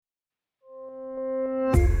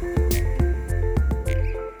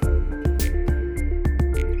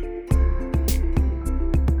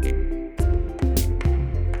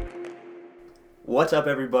What's up,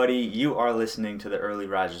 everybody? You are listening to the Early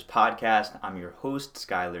Risers podcast. I'm your host,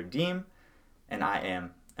 Skylar Deem, and I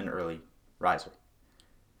am an early riser.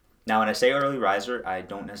 Now, when I say early riser, I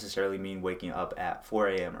don't necessarily mean waking up at 4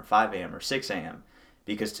 a.m. or 5 a.m. or 6 a.m.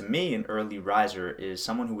 Because to me, an early riser is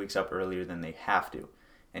someone who wakes up earlier than they have to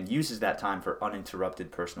and uses that time for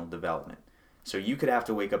uninterrupted personal development. So you could have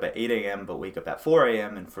to wake up at 8 a.m. but wake up at 4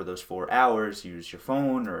 a.m. and for those 4 hours use your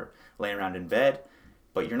phone or lay around in bed,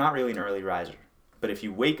 but you're not really an early riser. But if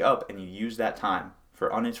you wake up and you use that time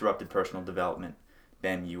for uninterrupted personal development,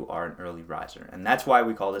 then you are an early riser. And that's why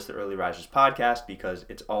we call this the Early Risers podcast, because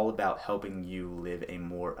it's all about helping you live a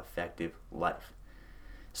more effective life.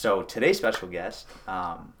 So today's special guest,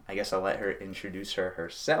 I guess I'll let her introduce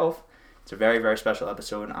herself. It's a very, very special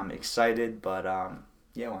episode. I'm excited, but why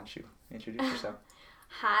don't you introduce yourself?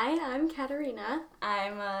 Hi, I'm Katerina.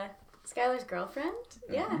 I'm Skylar's girlfriend.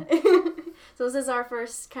 Mm-hmm. Yeah. So this is our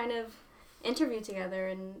first kind of interview together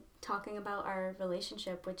and talking about our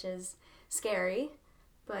relationship, which is scary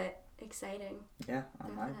but exciting. Yeah,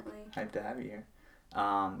 I'm hyped to have you here.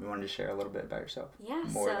 You wanted to share a little bit about yourself? Yeah,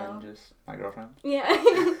 more than just my girlfriend? Yeah.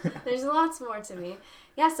 There's lots more to me.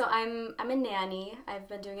 Yeah, so I'm a nanny. I've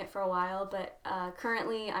been doing it for a while, but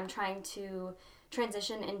currently I'm trying to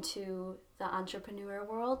transition into the entrepreneur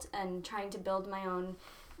world and trying to build my own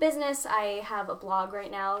business. I have a blog right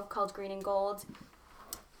now called Green and Gold.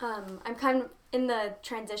 I'm kind of in the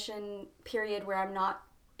transition period where I'm not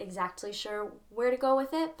exactly sure where to go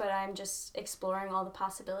with it, but I'm just exploring all the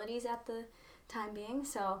possibilities at the time being.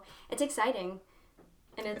 So it's exciting,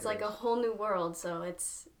 and it's like a whole new world. So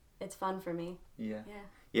it's fun for me. Yeah,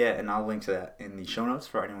 and I'll link to that in the show notes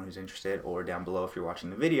for anyone who's interested, or down below if you're watching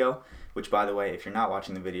the video. Which, by the way, if you're not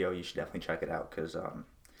watching the video, you should definitely check it out because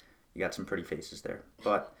you got some pretty faces there.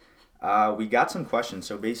 But we got some questions.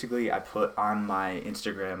 So basically, I put on my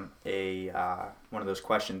Instagram one of those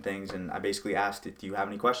question things, and I basically asked it, do you have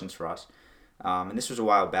any questions for us? And this was a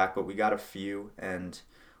while back, but we got a few, and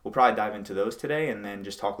we'll probably dive into those today, and then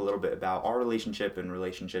just talk a little bit about our relationship and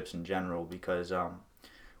relationships in general, because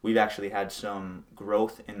we've actually had some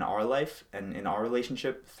growth in our life and in our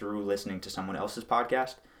relationship through listening to someone else's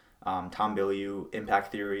podcast, Tom Bilyeu,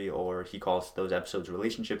 Impact Theory, or he calls those episodes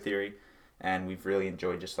Relationship Theory. And we've really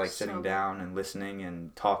enjoyed just sitting down and listening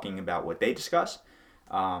and talking about what they discuss.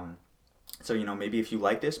 So, maybe if you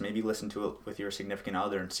like this, maybe listen to it with your significant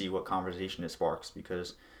other and see what conversation it sparks.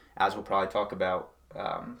 Because as we'll probably talk about,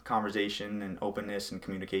 conversation and openness and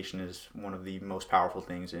communication is one of the most powerful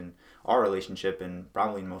things in our relationship and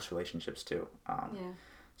probably in most relationships too.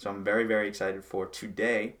 So I'm very, very excited for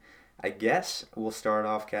today. I guess we'll start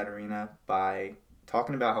off, Katerina, by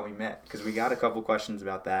talking about how we met, because we got a couple questions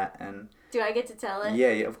about that. And do I get to tell it? Yeah,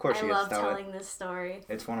 of course you get to tell it. I love telling this story.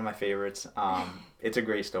 It's one of my favorites. It's a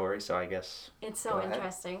great story, so I guess it's so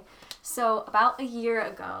interesting. So about a year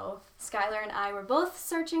ago, Skylar and I were both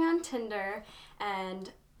searching on Tinder, and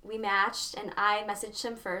we matched, and I messaged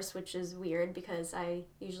him first, which is weird because I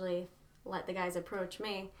usually let the guys approach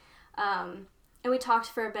me. And we talked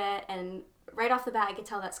for a bit, and right off the bat, I could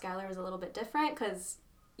tell that Skylar was a little bit different because,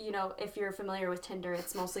 if you're familiar with Tinder,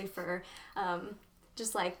 it's mostly for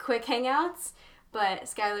just quick hangouts, but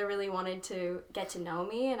Skylar really wanted to get to know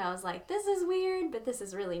me, and I was like, this is weird, but this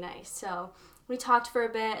is really nice. So we talked for a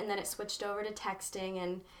bit, and then it switched over to texting,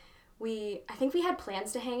 and I think we had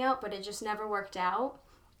plans to hang out, but it just never worked out.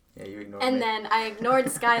 Yeah, you ignored me. And then I ignored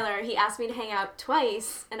Skylar. He asked me to hang out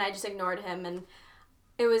twice, and I just ignored him, and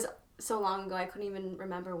it was so long ago I couldn't even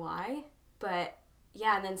remember why. But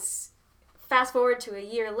yeah, and then fast forward to a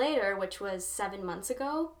year later, which was 7 months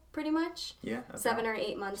ago, pretty much. Yeah. 7 or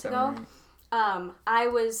 8 months ago. I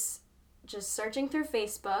was just searching through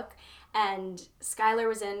Facebook, and Skylar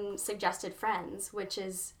was in suggested friends, which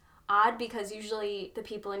is odd because usually the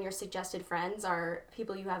people in your suggested friends are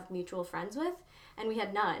people you have mutual friends with, and we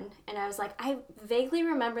had none. And I was like, I vaguely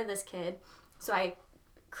remember this kid. So I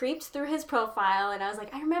creeped through his profile, and I was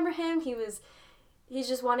like, I remember him. He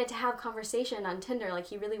just wanted to have conversation on Tinder.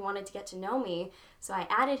 He really wanted to get to know me. So I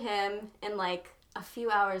added him, and a few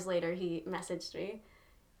hours later, he messaged me.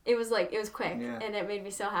 It was quick, and it made me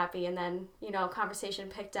so happy. And then, conversation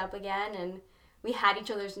picked up again, and we had each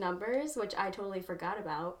other's numbers, which I totally forgot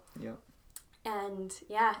about. Yep. And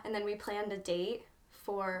and then we planned a date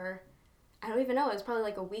for, I don't even know, it was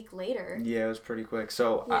probably a week later. Yeah, it was pretty quick.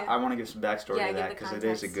 So I want to give some backstory to that because it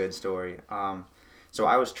is a good story. So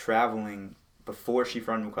I was traveling before she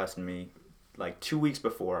friend requested me. 2 weeks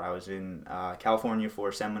before, I was in California for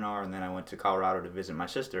a seminar, and then I went to Colorado to visit my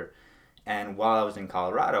sister. And while I was in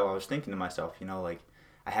Colorado, I was thinking to myself,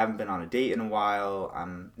 I haven't been on a date in a while.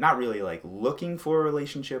 I'm not really like looking for a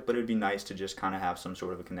relationship, but it would be nice to just kind of have some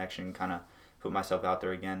sort of a connection, kind of put myself out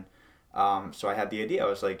there again. So I had the idea. I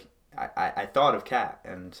was like, I thought of Kat,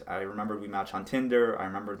 and I remembered we matched on Tinder. I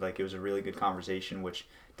remembered like it was a really good conversation, which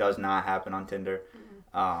does not happen on Tinder.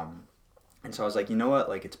 And so I was like, you know what?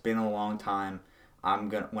 Like, it's been a long time.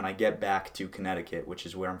 When I get back to Connecticut, which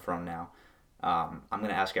is where I'm from now, I'm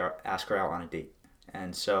gonna ask her out on a date.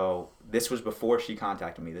 And so this was before she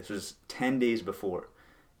contacted me. This was 10 days before.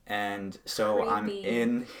 And so Creepy. I'm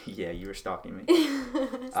in, yeah, you were stalking me.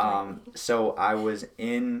 So I was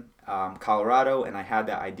in Colorado, and I had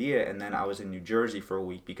that idea, and then I was in New Jersey for a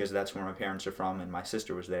week because that's where my parents are from, and my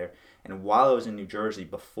sister was there. And while I was in New Jersey,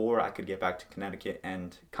 before I could get back to Connecticut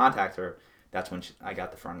and contact her, that's when I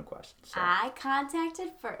got the friend request. So. I contacted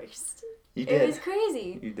first. You did. It was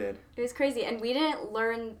crazy. You did. It was crazy. And we didn't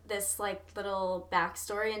learn this, like, little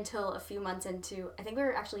backstory until a few months into, I think we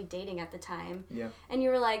were actually dating at the time. Yeah. And you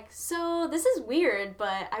were like, so this is weird,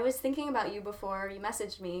 but I was thinking about you before you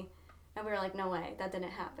messaged me. And we were like, no way, that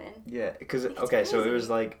didn't happen. Yeah, because, okay, so it was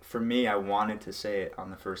like, for me, I wanted to say it on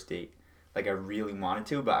the first date. Like, I really wanted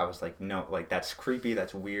to, but I was like, no, like, that's creepy,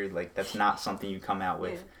 that's weird, like, that's not something you come out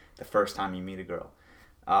with the first time you meet a girl.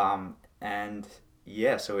 And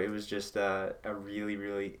yeah, so it was just a really,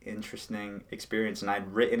 really interesting experience. And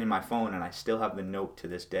I'd written in my phone, and I still have the note to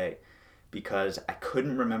this day, because I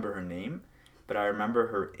couldn't remember her name, but I remember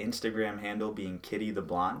her Instagram handle being Kitty the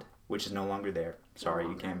Blonde, which is no longer there. Sorry,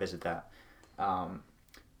 you can't visit that.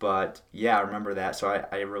 But yeah, I remember that. So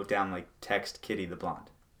I wrote down, like, text Kitty the Blonde.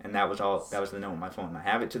 And that was the note on my phone. I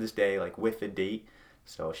have it to this day, like, with the date,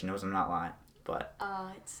 so she knows I'm not lying. But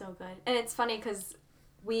it's so good. And it's funny because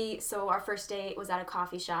our first date was at a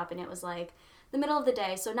coffee shop, and it was like the middle of the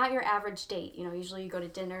day, so not your average date. You know, usually you go to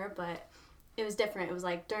dinner, but it was different. It was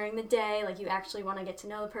like during the day, like you actually want to get to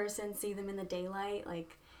know the person, see them in the daylight.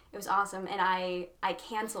 Like, it was awesome. And I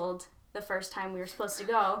canceled the first time we were supposed to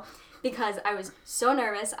go because I was so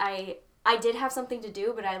nervous. I did have something to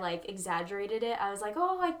do, but I like exaggerated it. I was like,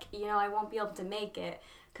 oh, I won't be able to make it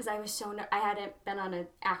because I was I hadn't been on an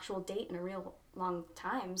actual date in a real long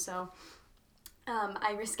time. So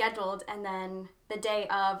I rescheduled, and then the day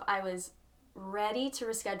of, I was ready to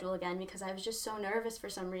reschedule again because I was just so nervous for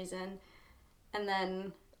some reason. And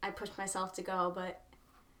then I pushed myself to go, but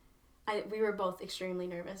we were both extremely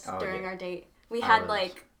nervous during our date. We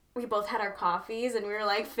both had our coffees, and we were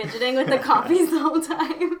like fidgeting with the coffees the whole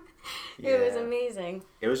time. Yeah. It was amazing.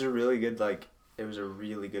 It was a really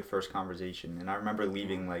good, first conversation. And I remember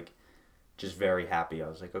leaving, like, just very happy. I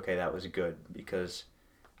was like, okay, that was good. Because,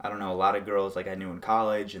 I don't know, a lot of girls, like, I knew in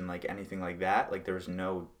college and, like, anything like that, like, there was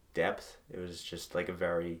no depth. It was just, like, a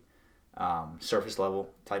very surface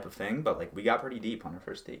level type of thing. But, like, we got pretty deep on our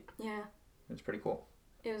first date. Yeah. It was pretty cool.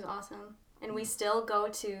 It was awesome. And we still go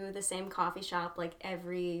to the same coffee shop, like,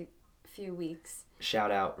 every few weeks.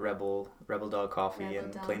 Shout out Rebel Dog Coffee in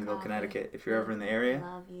Plainville, Connecticut. If you're ever in the area,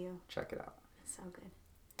 love you. Check it out. It's so good.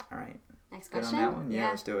 All right. Next question? Good on that one? Yeah,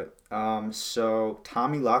 let's do it. So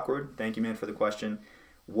Tommy Lockwood, thank you, man, for the question.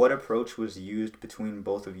 What approach was used between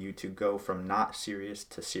both of you to go from not serious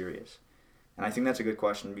to serious? And I think that's a good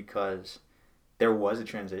question because there was a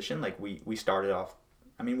transition. Like, we started off,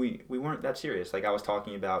 I mean, we weren't that serious. Like, I was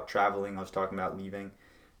talking about traveling. I was talking about leaving,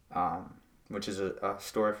 which is a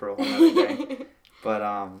story for a whole other day.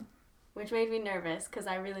 But which made me nervous because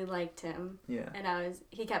I really liked him. Yeah. And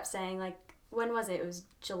he kept saying, like, when was it? It was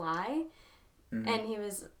July. Mm-hmm. And he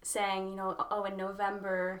was saying, in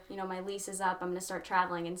November, my lease is up. I'm going to start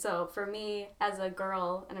traveling. And so for me as a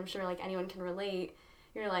girl, and I'm sure, like, anyone can relate,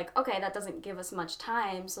 you're like, okay, that doesn't give us much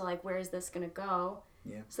time. So, like, where is this going to go?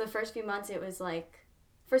 Yeah. So the first few months,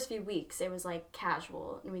 first few weeks, it was, like,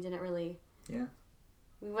 casual. And we didn't really... Yeah.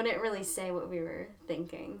 We wouldn't really say what we were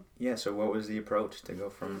thinking. Yeah, so what was the approach to go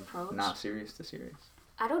from not serious to serious?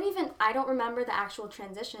 I don't remember the actual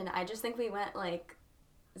transition. I just think we went, like,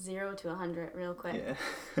 0 to 100 real quick.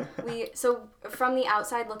 Yeah. So from the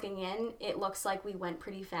outside looking in, it looks like we went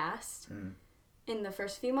pretty fast in the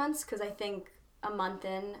first few months because I think a month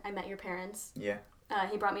in, I met your parents. Yeah.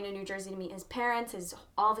 He brought me to New Jersey to meet his parents,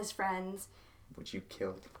 all of his friends. Which you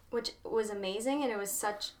killed. Which was amazing, and it was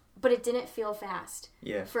but it didn't feel fast.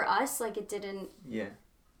 Yeah. For us, like, it didn't... Yeah.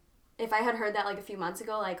 If I had heard that, like, a few months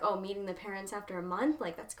ago, like, oh, meeting the parents after a month,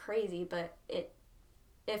 like, that's crazy, but it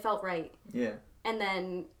felt right. Yeah. And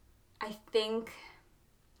then I think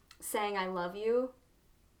saying I love you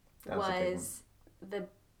was the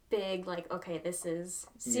big, like, okay, this is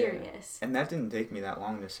serious. Yeah. And that didn't take me that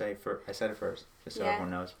long to say. I said it first, just so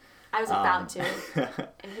everyone knows. I was about to,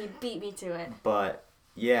 and he beat me to it. But,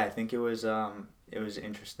 yeah, I think it was it was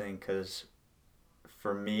interesting because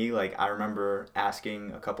for me, like, I remember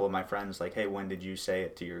asking a couple of my friends, like, hey, when did you say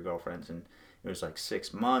it to your girlfriends? And it was like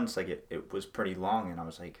 6 months. Like, it was pretty long. And I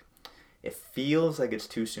was like, it feels like it's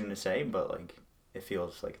too soon to say, but, like, it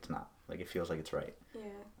feels like it's not. Like, it feels like it's right.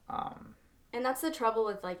 Yeah. And that's the trouble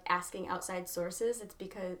with, like, asking outside sources. It's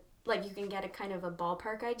because, like, you can get a kind of a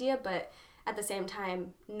ballpark idea, but at the same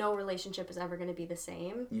time, no relationship is ever going to be the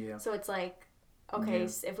same. Yeah. So it's like, okay,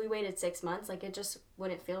 if we waited 6 months, like, it just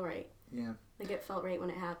wouldn't feel right. Yeah. Like, it felt right when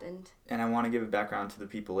it happened. And I want to give a background to the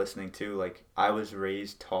people listening, too. Like, I was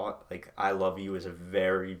taught, like, I love you is a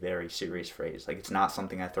very, very serious phrase. Like, it's not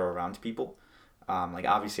something I throw around to people. Like,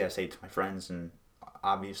 obviously, I say it to my friends and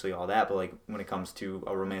obviously all that, but, like, when it comes to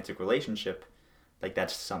a romantic relationship, like,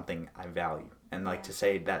 that's something I value. And, like, to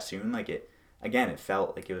say it that soon, like, it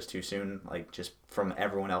felt like it was too soon, like, just from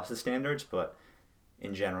everyone else's standards, but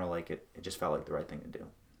in general, like, it just felt like the right thing to do.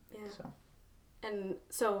 Yeah. So. And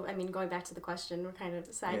so, I mean, going back to the question, we're kind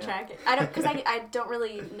of sidetracked. Yeah. I don't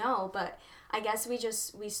really know, but I guess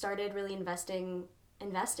we started really investing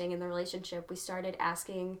in the relationship. We started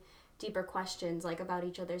asking deeper questions, like, about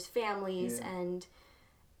each other's families and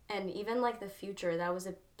even, like, the future. That was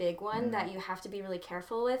a big one that you have to be really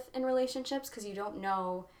careful with in relationships because you don't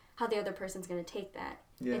know how the other person's going to take that.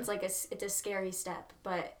 Yeah. It's like it's a scary step,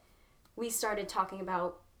 but we started talking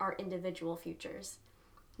about our individual futures.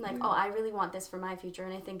 Like, oh, I really want this for my future.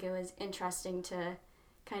 And I think it was interesting to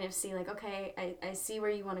kind of see, like, okay, I see where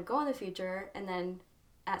you want to go in the future. And then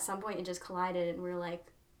at some point it just collided and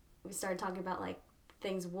we started talking about, like,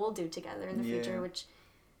 things we'll do together in the future, which,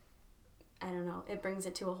 I don't know, it brings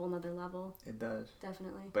it to a whole nother level. It does.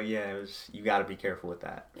 Definitely. But yeah, you got to be careful with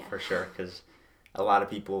that, for sure. Because a lot of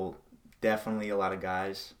people, definitely a lot of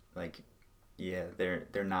guys, like,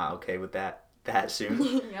 they're not okay with that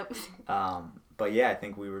soon. Yep. But yeah, I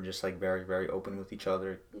think we were just, like, very, very open with each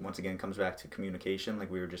other. Once again, it comes back to communication. Like,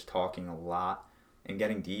 we were just talking a lot and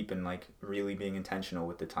getting deep and, like, really being intentional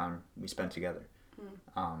with the time we spent together.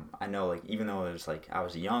 I know, like, even though it was, like, I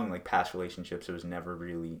was young, like, past relationships, it was never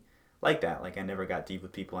really like that. Like, I never got deep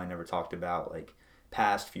with people. I never talked about, like,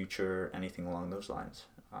 past, future, anything along those lines.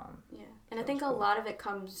 And I think a lot of it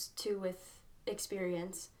comes, too, with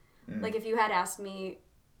experience. Like, if you had asked me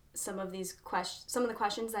some of the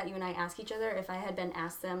questions that you and I ask each other, if I had been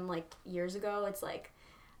asked them, like, years ago, it's like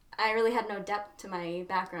I really had no depth to my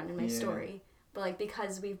background and my story. But, like,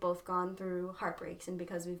 because we've both gone through heartbreaks and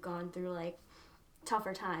because we've gone through, like,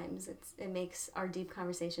 tougher times, it makes our deep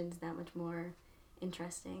conversations that much more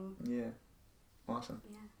interesting. Yeah. Awesome.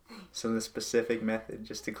 Yeah. So the specific method,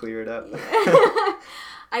 just to clear it up.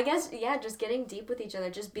 I guess, just getting deep with each other,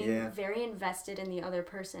 just being very invested in the other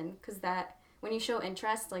person, because that, when you show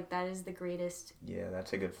interest, like, that is the greatest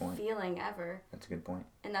that's a good point. Feeling ever. That's a good point.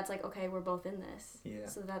 And that's like, okay, we're both in this. Yeah.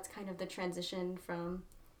 So that's kind of the transition from,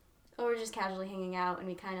 we're just casually hanging out and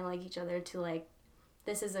we kind of like each other, to, like,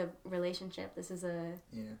 this is a relationship, this is a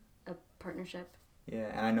partnership. Yeah,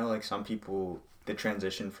 and I know, like, some people, the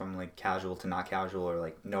transition from, like, casual to not casual, or,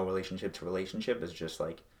 like, no relationship to relationship is just,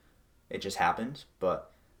 like, it just happens.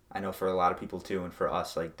 But I know for a lot of people, too, and for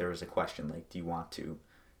us, like, there was a question, like, do you want to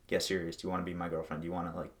get serious? Do you want to be my girlfriend? Do you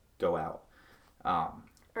want to, like, go out?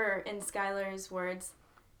 Or in Skylar's words,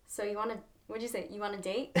 so you want to, what'd you say? You want to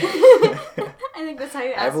date? I think that's how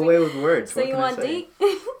you asked me. I have a way with words. So you want to date?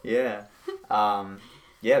 Yeah.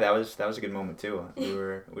 That was a good moment too. We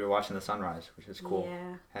were watching the sunrise, which is cool.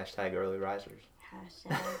 Yeah. Hashtag early risers.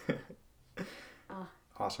 Hashtag.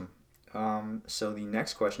 Awesome. So the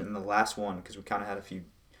next question, and the last one, because we kind of had a few,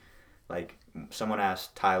 like, someone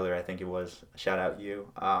asked Tyler, I think it was, shout out you,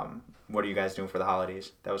 what are you guys doing for the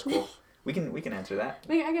holidays? That was cool. We can answer that.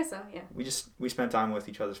 I guess so, yeah. We spent time with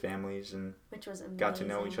each other's families and which was amazing. Got to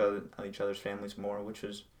know each other's families more, which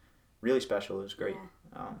was really special. It was great.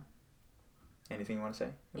 Yeah. Anything you want to say?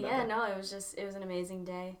 Yeah, no, it was an amazing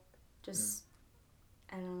day. Just,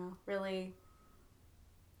 I don't know, really,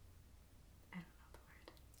 I don't know the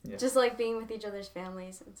word. Yeah. Just, like, being with each other's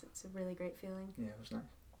families, it's a really great feeling. Yeah, it was nice.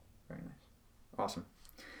 Very nice. Awesome.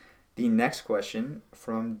 The next question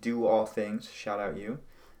from Do All Things, shout out you.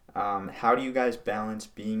 How do you guys balance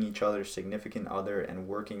being each other's significant other and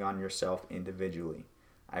working on yourself individually?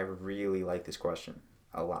 I really like this question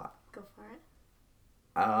a lot. Go for it.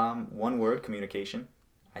 One word, communication.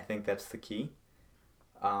 I think that's the key.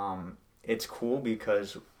 It's cool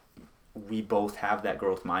because we both have that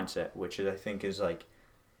growth mindset, which I think is, like,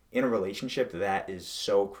 in a relationship, that is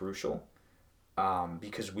so crucial.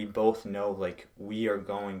 Because we both know, like, we are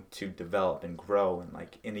going to develop and grow, and,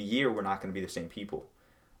 like, in a year we're not going to be the same people.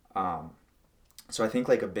 So I think,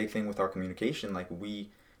 like, a big thing with our communication, like,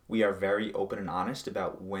 we we are very open and honest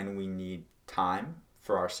about when we need time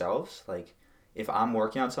for ourselves. Like, if I'm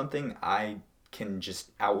working on something, I can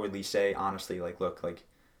just outwardly say honestly, like, look, like,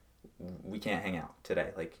 we can't hang out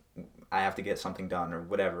today. Like, I have to get something done or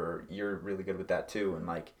whatever. You're really good with that too. And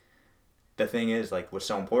like, the thing is, like, what's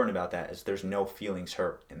so important about that is there's no feelings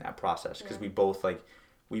hurt in that process, because we both, like,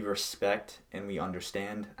 we respect and we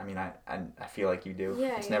understand. I mean, I feel like you do.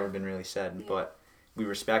 Yeah, it's never been really said, but we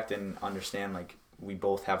respect and understand, like, we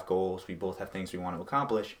both have goals, we both have things we want to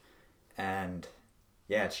accomplish, and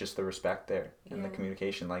yeah, it's just the respect there and the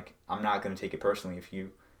communication. Like, I'm not going to take it personally if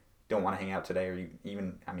you don't want to hang out today, or you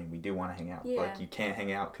even, I mean, we do want to hang out, but like, you can't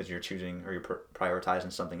hang out because you're choosing or you're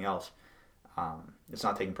prioritizing something else. It's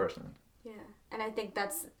not taken personally. Yeah, and I think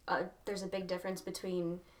that's there's a big difference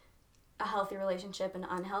between a healthy relationship and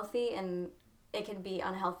unhealthy, and it can be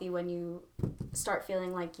unhealthy when you start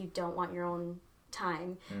feeling like you don't want your own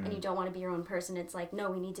time and you don't want to be your own person. It's like,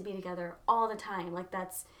 no, we need to be together all the time. Like,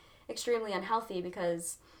 that's extremely unhealthy,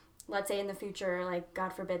 because let's say in the future, like, God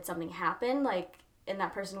forbid something happened, like, and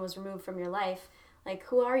that person was removed from your life, like,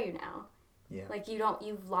 who are you now? Yeah. Like,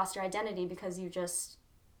 you've lost your identity because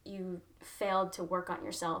you failed to work on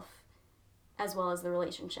yourself as well as the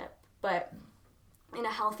relationship. But in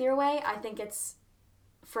a healthier way, I think it's,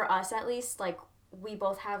 for us at least, like, we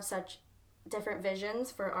both have such different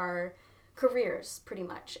visions for our careers, pretty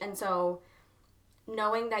much. And so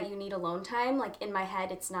knowing that you need alone time, like, in my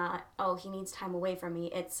head, it's not, oh, he needs time away from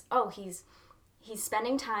me. It's, oh, he's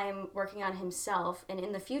spending time working on himself, and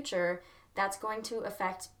in the future, that's going to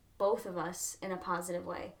affect both of us in a positive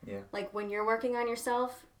way. Yeah. Like, when you're working on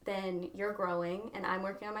yourself, then you're growing, and I'm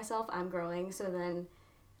working on myself, I'm growing. So then,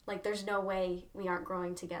 like, there's no way we aren't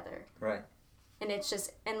growing together. Right. And it's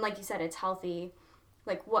just, and like you said, it's healthy.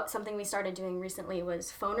 Like, something we started doing recently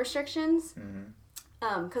was phone restrictions.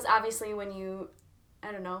 Because obviously when you,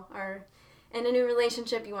 I don't know, are in a new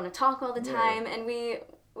relationship, you want to talk all the time, and we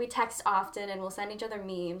text often, and we'll send each other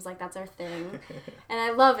memes, like, that's our thing. And I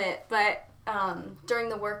love it, but during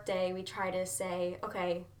the work day, we try to say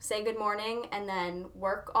good morning, and then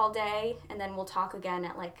work all day, and then we'll talk again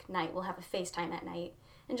at, like, night. We'll have a FaceTime at night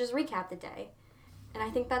and just recap the day. And I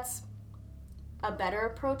think that's a better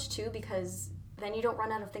approach too, because then you don't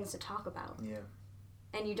run out of things to talk about. Yeah.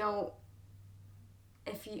 And you don't,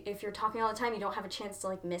 if you're talking all the time, you don't have a chance to,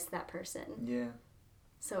 like, miss that person. Yeah.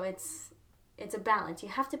 So it's a balance. You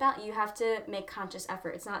have to make conscious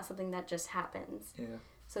effort. It's not something that just happens. Yeah.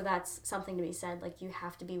 So that's something to be said. Like, you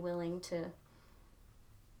have to be willing to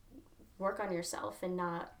work on yourself and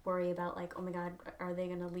not worry about, like, oh my God, are they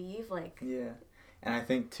gonna leave? Like, yeah. And I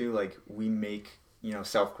think too, like, we make,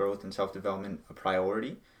 self-growth and self-development a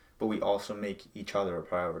priority, but we also make each other a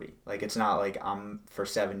priority. Like, it's not like I'm, for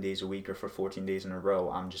 7 days a week or for 14 days in a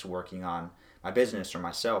row, I'm just working on my business or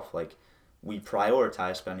myself. Like, we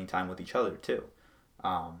prioritize spending time with each other too.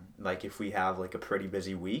 Like, if we have, like, a pretty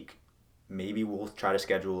busy week, maybe we'll try to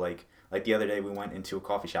schedule, like the other day we went into a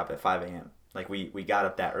coffee shop at 5 a.m. Like, we got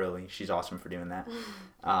up that early. She's awesome for doing that.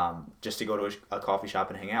 Just to go to a coffee shop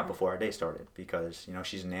and hang out before our day started, because,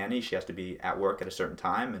 she's a nanny. She has to be at work at a certain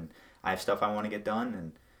time, and I have stuff I want to get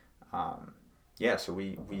done. And so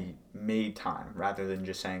we made time rather than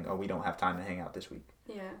just saying, oh, we don't have time to hang out this week.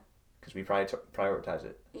 Yeah. Because we prioritize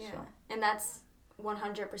it. Yeah. So. And that's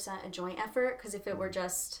 100% a joint effort, because if it were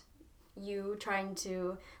just you trying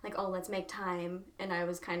to, like, oh, let's make time, and I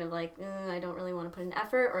was kind of like, I don't really want to put an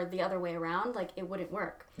effort, or the other way around, like, it wouldn't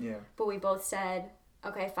work. Yeah. But we both said,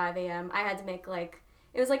 okay, 5 a.m. I had to make, like,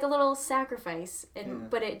 it was like a little sacrifice,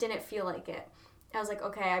 but it didn't feel like it. I was like,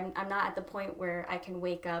 okay, I'm not at the point where I can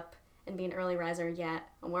wake up and be an early riser yet.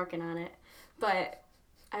 I'm working on it. But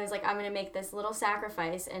I was like, I'm going to make this little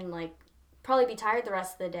sacrifice and, like, probably be tired the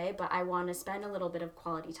rest of the day, but I want to spend a little bit of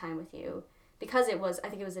quality time with you. Because I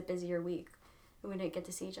think it was a busier week, and we didn't get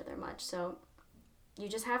to see each other much. So you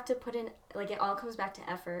just have to put in, like, it all comes back to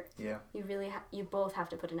effort. Yeah. You really, you both have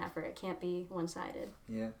to put in effort. It can't be one-sided.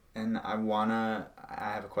 Yeah. And I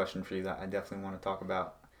have a question for you that I definitely want to talk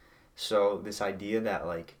about. So this idea that,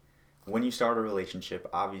 like, when you start a relationship,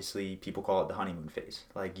 obviously people call it the honeymoon phase.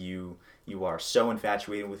 Like, you are so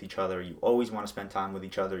infatuated with each other. You always want to spend time with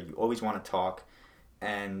each other. You always want to talk.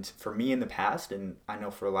 And for me in the past, and I know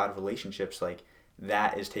for a lot of relationships, like,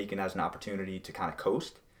 that is taken as an opportunity to kind of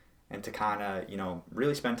coast and to kind of,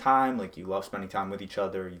 really spend time. Like, you love spending time with each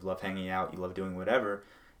other. You love hanging out. You love doing whatever.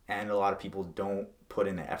 And a lot of people don't put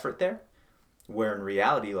in the effort there. Where in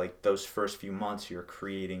reality, like, those first few months, you're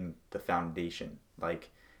creating the foundation. Like,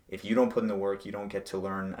 if you don't put in the work, you don't get to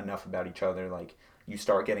learn enough about each other. Like, you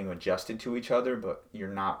start getting adjusted to each other, but you're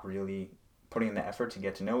not really putting in the effort to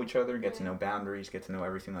get to know each other, get to know boundaries, get to know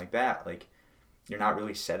everything like that, like, you're not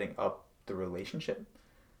really setting up the relationship.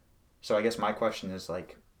 So I guess my question is,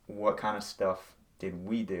 like, what kind of stuff did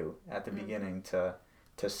we do at the beginning to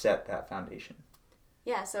set that foundation?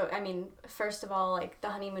 Yeah, so, I mean, first of all, like, the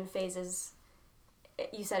honeymoon phase is,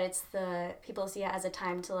 you said it's people see it as a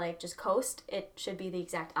time to, like, just coast. It should be the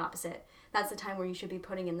exact opposite. That's the time where you should be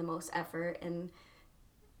putting in the most effort and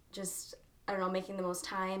just, I don't know, making the most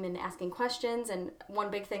time and asking questions. And one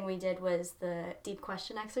big thing we did was the deep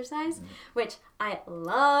question exercise, which I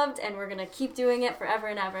loved, and we're going to keep doing it forever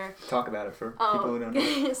and ever. Talk about it for people who don't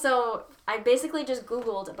know. So I basically just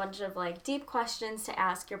Googled a bunch of, like, deep questions to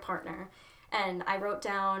ask your partner. And I wrote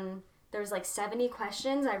down, there was like 70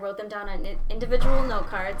 questions. I wrote them down on individual note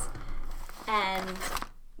cards. And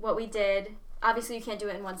what we did, obviously you can't do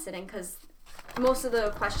it in one sitting because most of the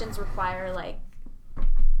questions require like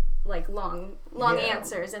long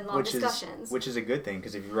answers and long discussions. Which is a good thing,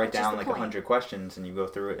 because if you write down like 100 questions and you go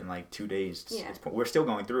through it in like 2 days, we're still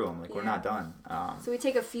going through them. Like, we're not done. So we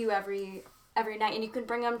take a few every night, and you can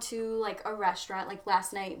bring them to like a restaurant. Like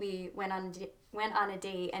last night we went on a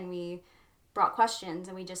date and we brought questions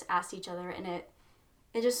and we just asked each other, and it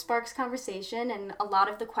just sparks conversation. And a lot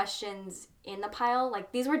of the questions in the pile,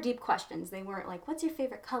 like, these were deep questions. They weren't like, what's your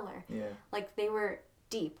favorite color? Like, they were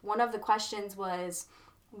deep. One of the questions was,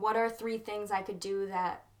 what are 3 things I could do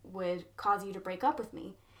that would cause you to break up with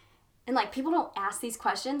me? And, like, people don't ask these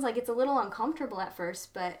questions. Like, it's a little uncomfortable at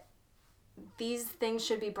first, but these things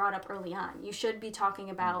should be brought up early on. You should be talking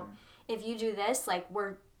about, if you do this, like,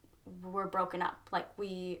 we're broken up. Like,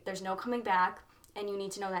 there's no coming back, and you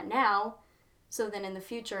need to know that now, so then in the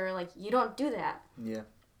future, like, you don't do that. Yeah.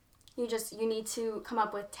 You need to come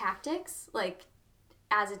up with tactics, like,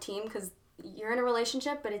 as a team, because you're in a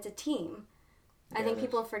relationship, but it's a team. I think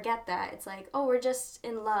people forget that. It's like, oh, we're just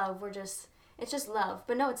in love. It's just love.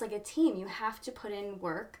 But no, it's like a team. You have to put in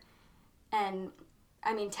work. And,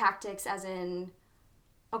 I mean, tactics as in,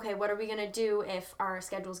 okay, what are we going to do if our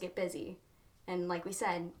schedules get busy? And like we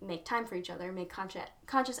said, make time for each other, make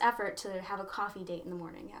conscious effort to have a coffee date in the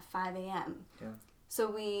morning at 5 a.m. Yeah.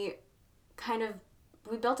 So we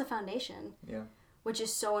built a foundation, which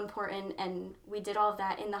is so important, and we did all of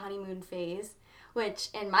that in the honeymoon phase, which,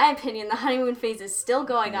 in my opinion, the honeymoon phase is still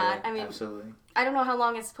going on. I mean, absolutely. I don't know how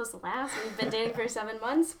long it's supposed to last. We've been dating for 7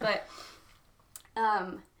 months, but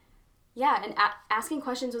and asking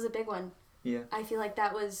questions was a big one. Yeah. I feel like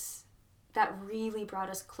that really brought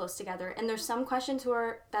us close together. And there's some questions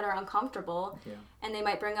that are uncomfortable, and they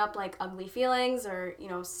might bring up like ugly feelings, or, you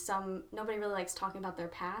know, nobody really likes talking about their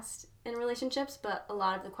past in relationships, but a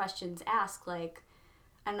lot of the questions ask, like,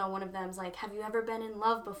 I don't know, one of them's like, have you ever been in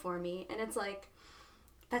love before me? And it's like,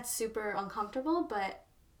 that's super uncomfortable, but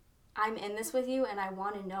I'm in this with you, and I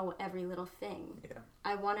want to know every little thing. Yeah.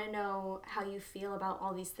 I want to know how you feel about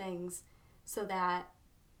all these things, so that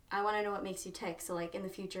I want to know what makes you tick, so, like, in the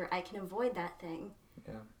future, I can avoid that thing.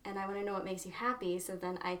 Yeah. And I want to know what makes you happy, so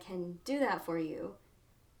then I can do that for you.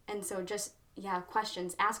 And so just,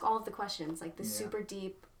 questions. Ask all of the questions, like the super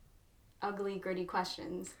deep, ugly, gritty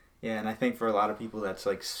questions. Yeah, and I think for a lot of people that's,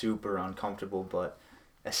 like, super uncomfortable, but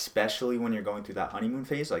especially when you're going through that honeymoon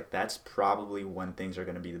phase, like, that's probably when things are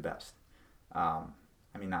going to be the best.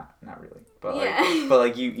 I mean, not really, but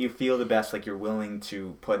like you feel the best, like, you're willing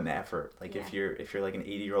to put in the effort. Like, if you're like an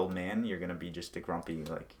 80-year-old man, you're gonna be just a grumpy,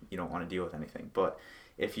 like, you don't want to deal with anything. But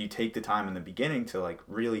if you take the time in the beginning to, like,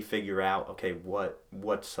 really figure out, okay,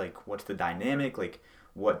 what's the dynamic, like,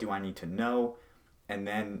 what do I need to know, and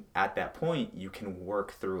then at that point you can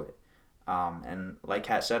work through it. And like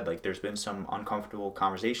Kat said, like, there's been some uncomfortable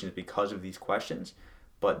conversations because of these questions,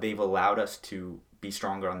 but they've allowed us to be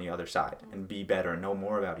stronger on the other side and be better and know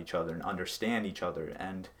more about each other and understand each other.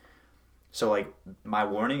 And so, like, my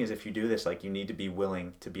warning is, if you do this, like, you need to be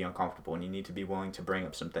willing to be uncomfortable, and you need to be willing to bring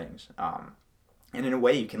up some things. And in a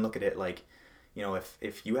way, you can look at it like, you know,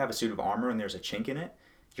 if you have a suit of armor and there's a chink in it,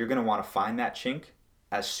 you're going to want to find that chink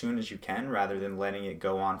as soon as you can, rather than letting it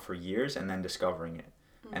go on for years and then discovering it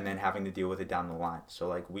and then having to deal with it down the line. So,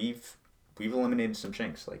 like, we've eliminated some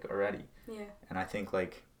chinks, like, already. Yeah. And I think,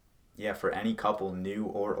 like, for any couple, new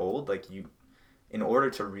or old, like, in order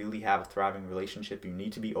to really have a thriving relationship, you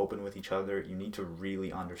need to be open with each other. You need to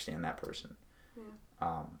really understand that person.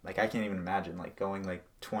 Yeah. Like, I can't even imagine, like, going, like,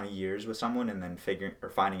 20 years with someone and then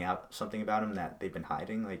finding out something about them that they've been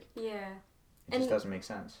hiding. Like, it just doesn't make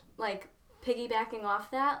sense. Like, piggybacking off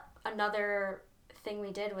that, another thing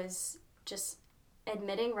we did was just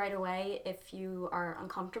admitting right away if you are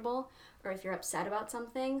uncomfortable or if you're upset about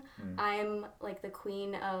something. I'm, like, the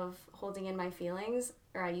queen of holding in my feelings,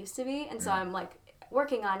 or I used to be, and so I'm, like,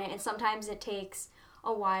 working on it. And sometimes it takes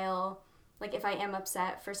a while. Like, if I am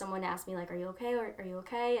upset, for someone to ask me, like, are you okay? Or are you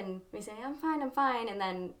okay? And we say, I'm fine. And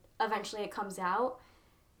then eventually it comes out.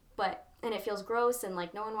 And it feels gross, and,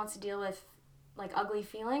 like, no one wants to deal with, like, ugly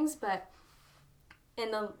feelings. But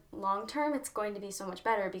in the long term, it's going to be so much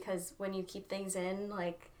better, because when you keep things in,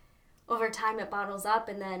 like, over time it bottles up,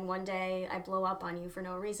 and then one day I blow up on you for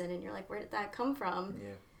no reason, and you're like, where did that come from?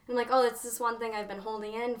 Yeah. I'm like, oh, it's this one thing I've been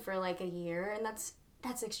holding in for, like, a year, and that's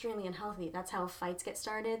extremely unhealthy. That's how fights get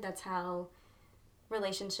started. That's how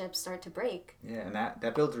relationships start to break. Yeah, and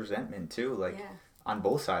that builds resentment too, like, on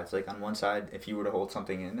both sides. Like, on one side, if you were to hold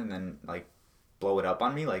something in and then, like, blow it up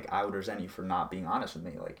on me, like, I would resent you for not being honest with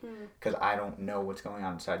me, like, because I don't know what's going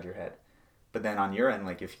on inside your head. But then on your end,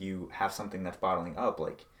 like, if you have something that's bottling up,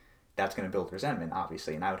 like, that's going to build resentment,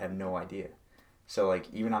 obviously, and I would have no idea. So, like,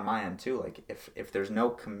 even on my end too, like, if there's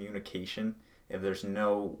no communication, if there's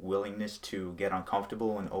no willingness to get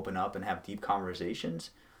uncomfortable and open up and have deep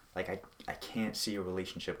conversations, like, I can't see a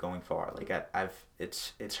relationship going far. Like,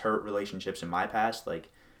 it's hurt relationships in my past. Like,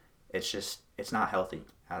 it's not healthy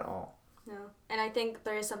at all. No. And I think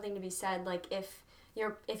there is something to be said, like, if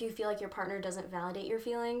you feel like your partner doesn't validate your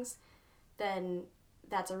feelings, then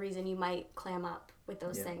that's a reason you might clam up with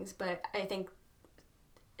those things. But I think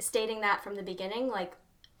stating that from the beginning, like,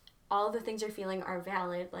 all of the things you're feeling are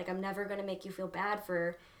valid. Like, I'm never going to make you feel bad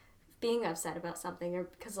for being upset about something, or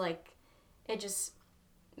because, like, it just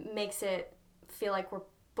makes it feel like we're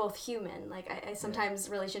both human. Like, I sometimes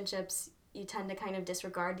relationships, you tend to kind of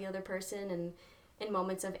disregard the other person and in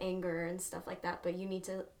moments of anger and stuff like that, but you need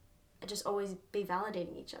to just always be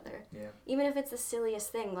validating each other. Yeah. Even if it's the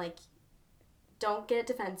silliest thing, like, don't get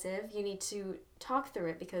defensive. You need to talk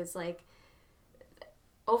through it, because, like,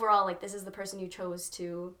 overall, like, this is the person you chose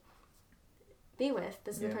to be with.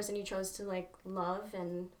 This is the person you chose to, like, love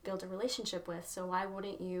and build a relationship with. So why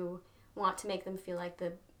wouldn't you want to make them feel like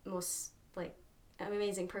the most, like,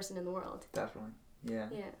 amazing person in the world? Definitely. Yeah.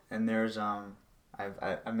 Yeah. And there's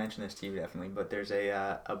I've mentioned this to you definitely, but there's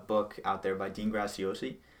a book out there by Dean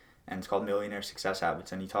Graziosi, and it's called Millionaire Success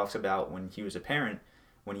Habits, and he talks about when he was a parent,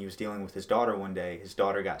 when he was dealing with his daughter one day, his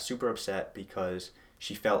daughter got super upset because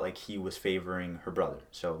she felt like he was favoring her brother,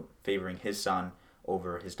 so favoring his son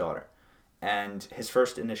over his daughter. And his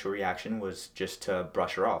first initial reaction was just to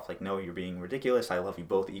brush her off, like, no, you're being ridiculous, I love you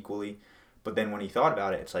both equally. But then when he thought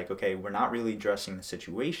about it, it's like, okay, we're not really addressing the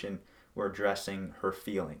situation, we're addressing her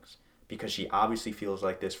feelings, because she obviously feels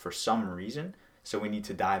like this for some reason, so we need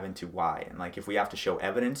to dive into why. And, like, if we have to show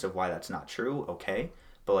evidence of why that's not true, okay,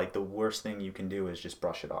 but, like, the worst thing you can do is just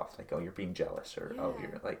brush it off, like, oh, you're being jealous, or oh,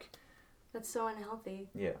 you're, like... That's so unhealthy.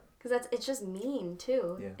 Yeah. Because it's just mean,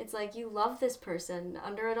 too. Yeah. It's like, you love this person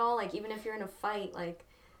under it all. Like, even if you're in a fight, like,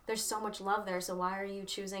 there's so much love there, so why are you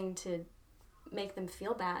choosing to make them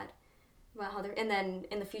feel bad about how they're... And then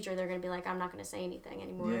in the future, they're going to be like, I'm not going to say anything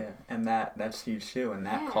anymore. Yeah, and that's huge, too. And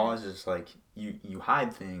that causes, like, you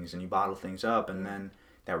hide things and you bottle things up, and then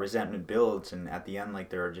that resentment builds, and at the end,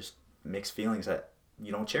 like, there are just mixed feelings that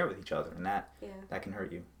you don't share with each other, and that can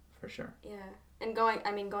hurt you, for sure. Yeah. And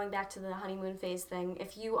going back to the honeymoon phase thing,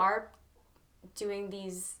 if you are doing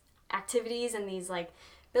these activities and these, like,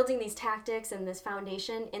 building these tactics and this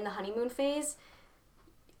foundation in the honeymoon phase,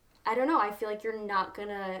 I don't know, I feel like you're not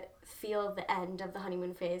gonna feel the end of the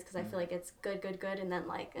honeymoon phase, because I feel like it's good, and then,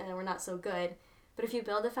 like, we're not so good. But if you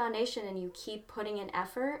build a foundation and you keep putting in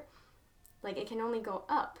effort, like, it can only go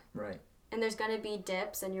up. Right. And there's gonna be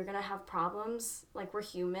dips, and you're gonna have problems, like, we're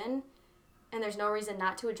human. And there's no reason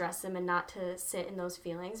not to address them and not to sit in those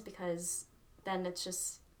feelings, because then it's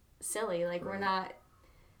just silly. Like, we're not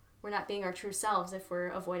being our true selves if we're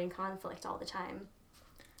avoiding conflict all the time.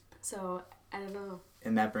 So, I don't know.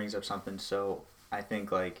 And that brings up something. So, I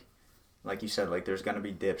think, like you said, like, there's going to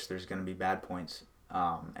be dips, there's going to be bad points.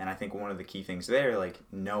 And I think one of the key things there, like,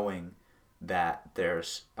 knowing that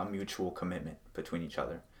there's a mutual commitment between each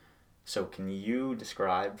other. So, can you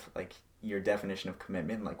describe, like, your definition of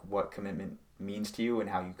commitment, like what commitment means to you and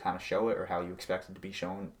how you kind of show it, or how you expect it to be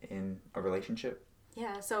shown in a relationship?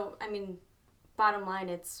 Yeah, so, I mean, bottom line,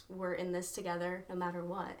 it's we're in this together no matter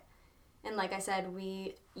what. And like I said,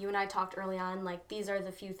 you and I talked early on, like, these are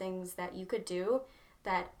the few things that you could do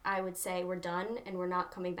that I would say we're done and we're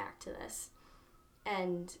not coming back to this.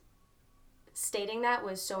 And stating that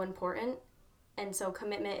was so important. And so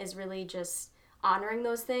commitment is really just honoring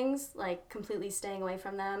those things, like completely staying away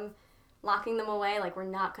from them, locking them away, like, we're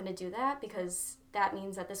not going to do that, because that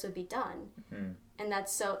means that this would be done. Mm-hmm. And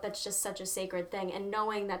that's just such a sacred thing. And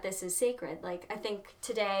knowing that this is sacred, like, I think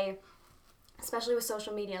today, especially with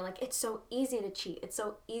social media, like, it's so easy to cheat, it's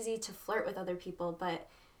so easy to flirt with other people, but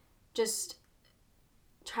just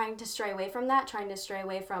trying to stray away from that, trying to stray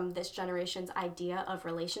away from this generation's idea of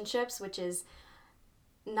relationships, which is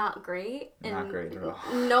not great. Not great at all.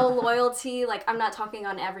 No loyalty. Like, I'm not talking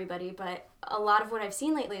on everybody, but a lot of what I've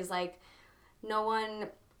seen lately is like no one,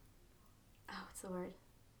 what's the word?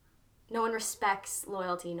 No one respects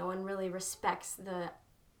loyalty. No one really respects the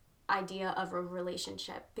idea of a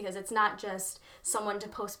relationship, because it's not just someone to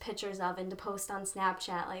post pictures of and to post on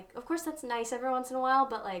Snapchat. Like, of course that's nice every once in a while,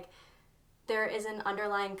 but like there is an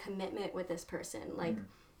underlying commitment with this person. Like,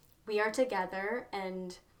 we are together,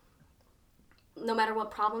 and no matter what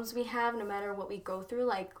problems we have, no matter what we go through,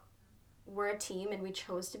 like, we're a team and we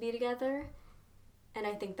chose to be together. And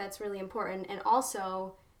I think that's really important. And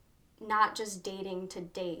also, not just dating to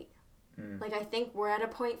date. Like, I think we're at a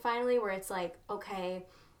point finally where it's like, okay,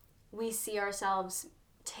 we see ourselves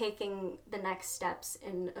taking the next steps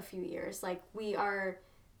in a few years. Like, we are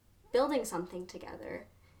building something together.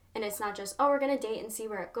 And it's not just, oh, we're going to date and see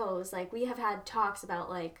where it goes. Like, we have had talks about,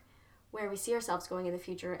 like, where we see ourselves going in the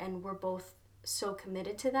future, and we're both so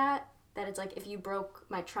committed to that it's like, if you broke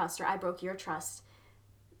my trust or I broke your trust,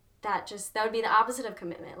 that would be the opposite of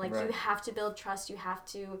commitment. Like, right. You have to build trust, you have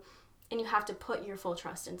to put your full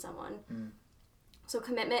trust in someone. So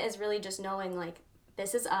commitment is really just knowing, like,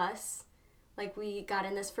 this is us, like, we got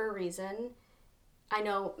in this for a reason. I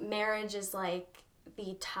know marriage is like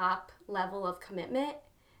the top level of commitment,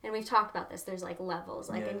 and we've talked about this, there's like levels,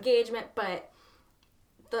 like engagement, but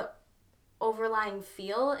the overlying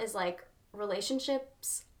feel is like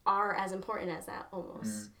relationships are as important as that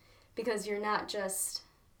almost, because we're not just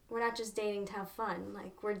dating to have fun.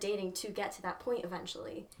 Like, we're dating to get to that point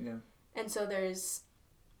eventually. And so there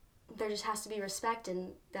just has to be respect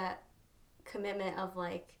in that commitment of,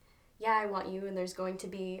 like, yeah, I want you, and there's going to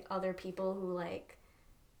be other people who, like,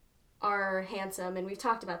 are handsome, and we've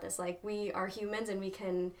talked about this, like, we are humans, and we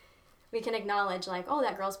can acknowledge, like, oh,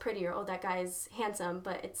 that girl's pretty, or oh, that guy's handsome,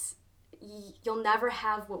 but you'll never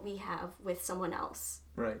have what we have with someone else.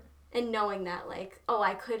 Right. And knowing that, like, oh,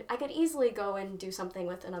 I could easily go and do something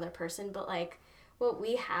with another person, but, like, what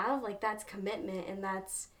we have, like, that's commitment, and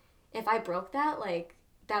that's, if I broke that, like,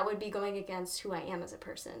 that would be going against who I am as a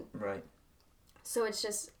person. Right. So it's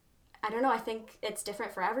just, I don't know, I think it's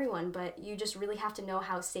different for everyone, but you just really have to know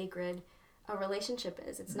how sacred a relationship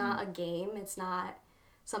is. It's not a game. It's not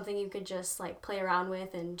something you could just, like, play around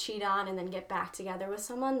with and cheat on and then get back together with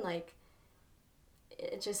someone. Like,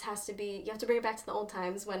 it just has to be, you have to bring it back to the old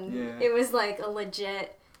times when it was, like, a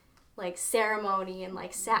legit, like, ceremony and,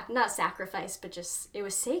 like, not sacrifice, but just, it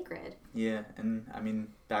was sacred. Yeah, and, I mean,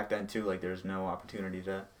 back then, too, like, there's no opportunity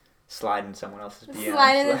to slide in someone else's DMs.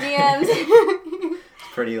 Slide in the DMs.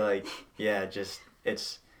 It's pretty, like, yeah, just,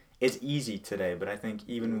 it's easy today, but I think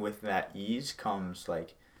even with that ease comes,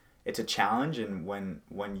 like, it's a challenge, and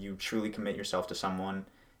when you truly commit yourself to someone,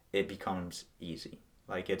 it becomes easy.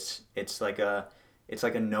 Like, it's like a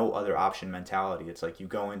no other option mentality. It's like you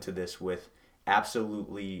go into this with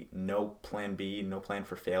absolutely no plan B, no plan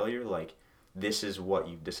for failure. Like, this is what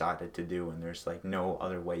you've decided to do, and there's, like, no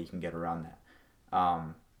other way you can get around that.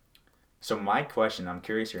 So my question, I'm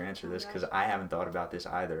curious your answer to this, because I haven't thought about this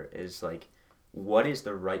either, is, like, what is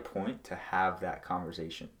the right point to have that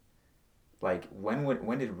conversation? Like, when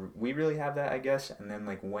did we really have that, I guess? And then,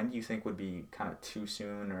 like, when do you think would be kind of too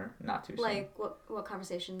soon or not too soon? Like, what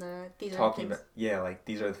conversation? These Talking are the things? yeah, like,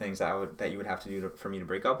 these are the things that you would have to do for me to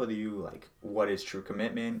break up with you. Like, what is true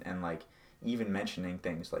commitment? And, like, even mentioning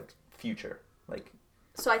things like future. Like,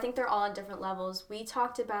 so I think they're all on different levels. We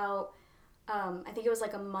talked about, I think it was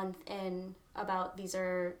like a month in, about this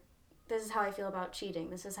is how I feel about cheating.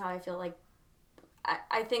 This is how I feel, like,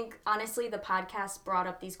 I think, honestly, the podcast brought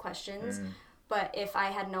up these questions, but if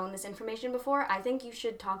I had known this information before, I think you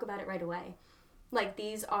should talk about it right away. Like,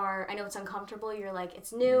 these are, I know it's uncomfortable, you're like,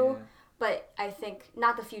 it's new, but I think,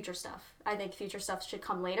 not the future stuff. I think future stuff should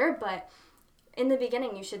come later, but in the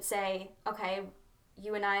beginning, you should say, okay,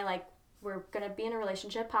 you and I, like, we're going to be in a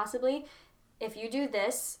relationship, possibly. If you do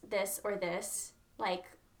this, or this, like,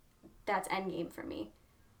 that's endgame for me.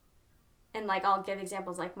 And, like, I'll give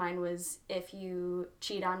examples, like, mine was if you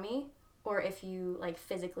cheat on me or if you, like,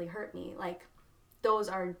 physically hurt me. Like, those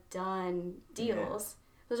are done deals.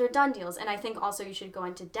 Yeah. Those are done deals. And I think also you should go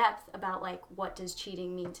into depth about, like, what does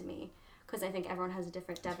cheating mean to me? Because I think everyone has a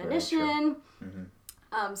different definition.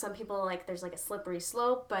 Some people, like, there's, like, a slippery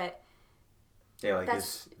slope, but... Yeah, like,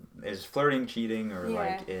 is flirting cheating, or,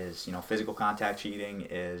 like, is, you know, physical contact cheating,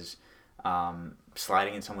 is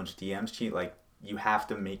sliding in someone's DMs cheat? Like, you have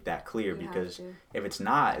to make that clear, because if it's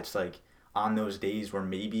not, it's like on those days where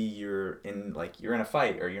maybe you're in a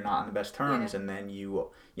fight or you're not on the best terms, and then you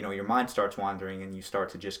know, your mind starts wandering and you start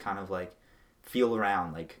to just kind of, like, feel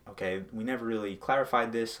around, like, okay, we never really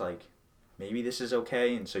clarified this, like, maybe this is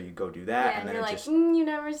okay, and so you go do that, Yeah, and then you're it like, just... you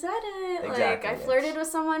never said it. Exactly, Like, I flirted with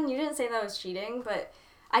someone, you didn't say that was cheating, but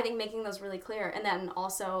I think making those really clear. And then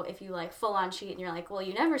also, if you, like, full-on cheat and you're like, well,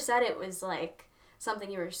 you never said it was, like, something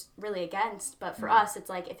you were really against, but for us, it's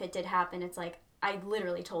like, if it did happen, it's like, I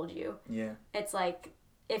literally told you. Yeah. It's like,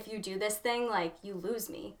 if you do this thing, like, you lose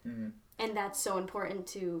me. Mm-hmm. And that's so important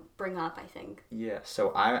to bring up, I think. Yeah,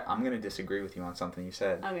 so I'm going to disagree with you on something you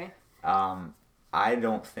said. Okay. I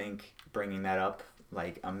don't think bringing that up,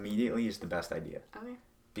 like, immediately is the best idea. Okay.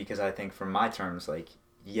 Because I think from my terms, like,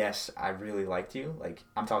 yes, I really liked you. Like,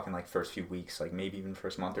 I'm talking, like, first few weeks, like, maybe even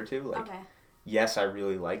first month or two. Like, okay. Yes, I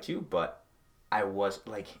really liked you, but I was,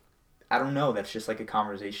 like, I don't know. That's just, like, a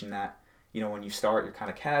conversation that, you know, when you start, you're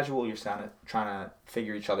kind of casual. You're trying to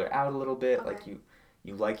figure each other out a little bit. Okay. Like,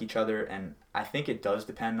 you like each other. And I think it does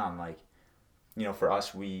depend on, like, you know, for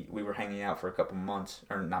us, we were hanging out for a couple months,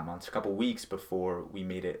 or not months, a couple weeks before we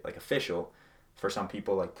made it, like, official. For some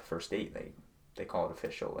people, like, the first date, they call it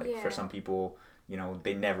official. Like, for some people, you know,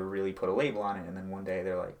 they never really put a label on it, and then one day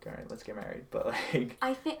they're like, all right, let's get married. But, like...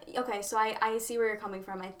 I think, okay, so I see where you're coming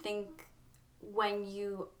from. I think when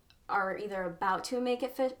you are either about to make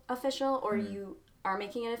it official or you are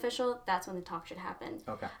making it official, that's when the talk should happen.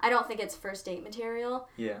 Okay. I don't think it's first date material.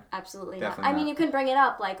 Yeah. Absolutely Definitely not. I mean, not. you can bring it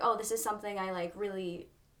up, like, oh, this is something I, like, really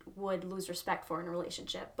would lose respect for in a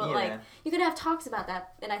relationship. But, like, you could have talks about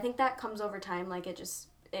that, and I think that comes over time. Like,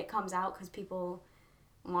 it comes out because people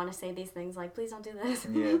want to say these things, like, please don't do this.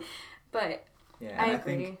 Yeah. But yeah, I and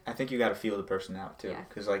agree. I think you got to feel the person out, too. Yeah.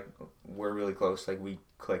 Because, like, we're really close. Like, we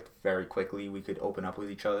clicked very quickly. We could open up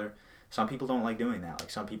with each other. Some people don't like doing that. Like,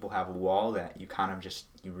 some people have a wall that you kind of just,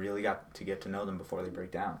 you really got to get to know them before they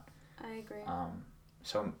break down. I agree.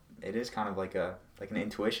 So it is kind of like an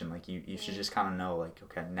intuition. Like, you should just kind of know, like,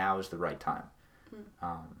 okay, now is the right time.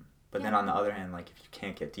 But then on the other hand, like, if you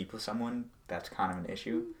can't get deep with someone, that's kind of an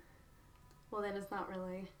issue. Well, then it's not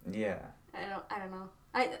really. Yeah. I don't know.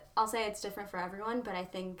 I'll say it's different for everyone, but I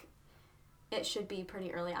think it should be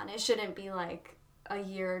pretty early on. It shouldn't be like a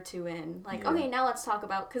year or two in. Like, okay, now let's talk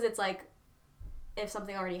about, because it's like, if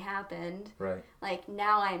something already happened, right? Like,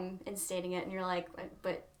 now I'm instating it, and you're like,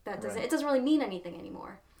 but that doesn't. It doesn't really mean anything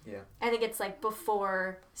anymore. Yeah. I think it's like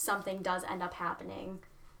before something does end up happening.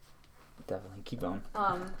 Definitely keep going.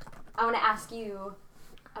 I want to ask you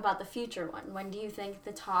about the future one. When do you think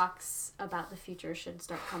the talks about the future should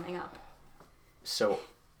start coming up? So,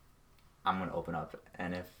 I'm going to open up.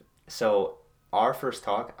 And our first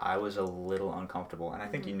talk, I was a little uncomfortable. And I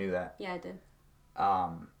think you knew that. Yeah, I did.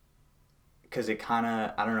 Because it kind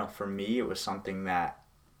of, I don't know, for me, it was something that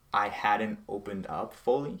I hadn't opened up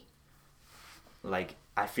fully. Like,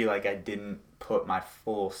 I feel like I didn't put my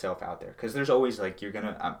full self out there. Because there's always, like,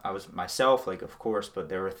 I was myself, like, of course, but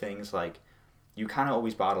there were things, like, you kind of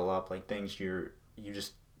always bottle up, like, things you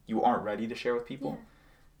aren't ready to share with people.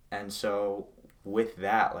 Yeah. And so, with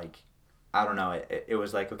that, like, I don't know, it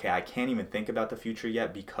was like, okay, I can't even think about the future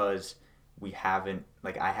yet because I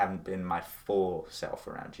haven't been my full self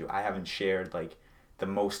around you. I haven't shared, like, the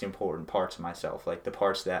most important parts of myself, like, the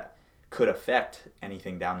parts that could affect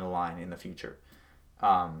anything down the line in the future.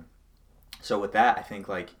 So with that, I think,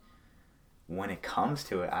 like, when it comes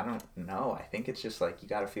to it, I don't know. I think it's just, like, you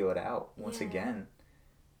got to feel it out once again.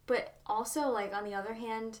 But also, like, on the other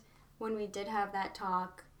hand, when we did have that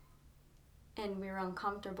talk and we were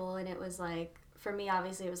uncomfortable, and it was, like, for me,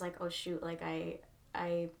 obviously, it was, like, oh, shoot, like,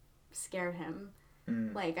 I scared him.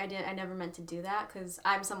 Like, I never meant to do that, because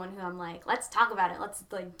I'm someone who I'm like, let's talk about it. Let's,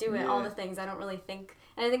 like, do it, all the things. I don't really think,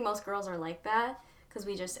 and I think most girls are like that, because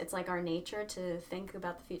it's like our nature to think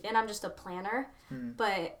about the future. And I'm just a planner,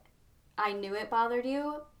 but I knew it bothered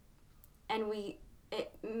you, and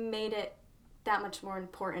it made it that much more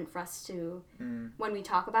important for us to, when we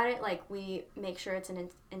talk about it, like, we make sure it's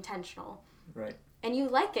intentional. Right. And you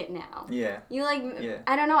like it now. Yeah. You like,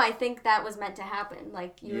 I don't know, I think that was meant to happen.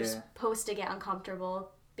 Like, you were supposed to get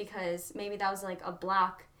uncomfortable because maybe that was, like, a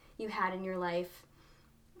block you had in your life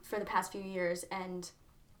for the past few years, and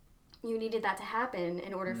you needed that to happen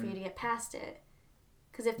in order for you to get past it.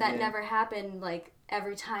 Because if that never happened, like,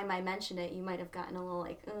 every time I mentioned it, you might have gotten a little,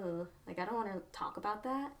 like, ugh, like, I don't want to talk about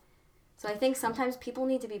that. So I think sometimes people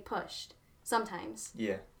need to be pushed. Sometimes.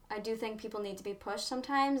 Yeah. I do think people need to be pushed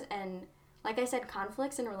sometimes, and like I said,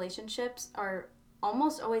 conflicts in relationships are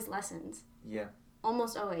almost always lessons. Yeah.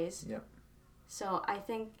 Almost always. Yep. So I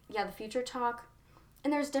think, the future talk,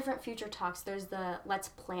 and there's different future talks. There's the let's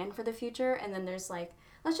plan for the future, and then there's, like,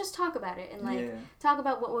 let's just talk about it, and, like, talk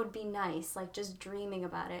about what would be nice, like, just dreaming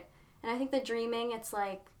about it. And I think the dreaming, it's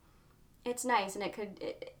like, it's nice, and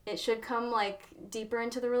it should come like deeper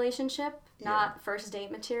into the relationship, not first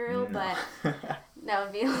date material, but that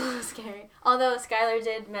would be a little scary. Although Skylar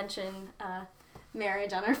did mention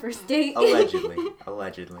marriage on our first date.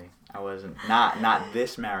 Allegedly. I wasn't not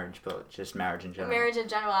this marriage, but just marriage in general. Marriage in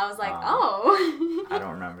general. I was like, oh. I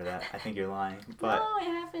don't remember that. I think you're lying. But no, it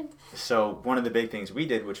happened. So one of the big things we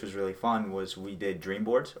did, which was really fun, was we did dream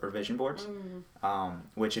boards or vision boards.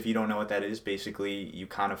 Which, if you don't know what that is, basically you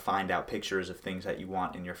kind of find out pictures of things that you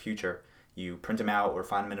want in your future. You print them out or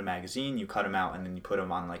find them in a magazine. You cut them out and then you put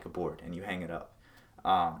them on like a board and you hang it up.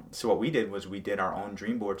 So what we did was we did our own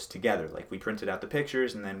dream boards together. Like we printed out the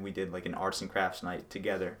pictures and then we did like an arts and crafts night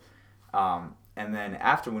together. And then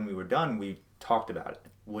after when we were done, we talked about it,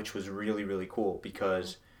 which was really, really cool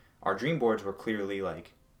because our dream boards were clearly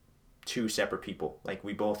like two separate people. Like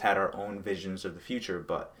we both had our own visions of the future,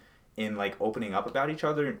 but in like opening up about each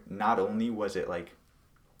other, not only was it like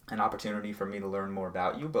an opportunity for me to learn more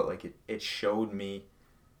about you, but like it showed me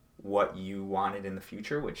what you wanted in the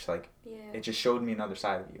future, which like it just showed me another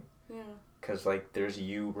side of you. Yeah. Because like there's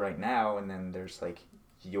you right now, and then there's like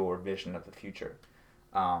your vision of the future.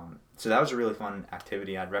 So that was a really fun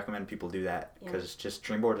activity. I'd recommend people do that because just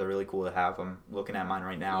dream boards are really cool to have. I'm looking at mine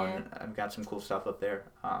right now, and I've got some cool stuff up there.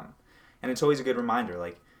 And it's always a good reminder,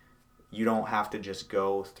 like you don't have to just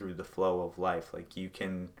go through the flow of life. Like you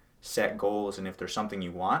can set goals, and if there's something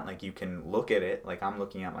you want, like you can look at it. Like I'm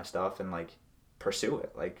looking at my stuff and like pursue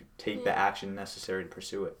it. Like take the action necessary to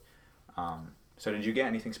pursue it. So did you get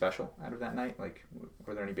anything special out of that night? Like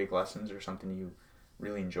were there any big lessons or something you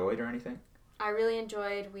really enjoyed or anything? I really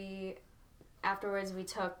enjoyed, afterwards we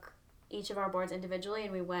took each of our boards individually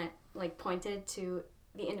and we went, like, pointed to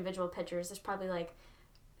the individual pictures. There's probably, like,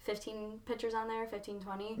 15 pictures on there, 15,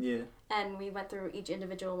 20. Yeah. And we went through each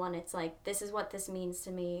individual one. It's like, this is what this means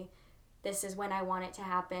to me. This is when I want it to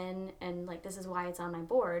happen. And, like, this is why it's on my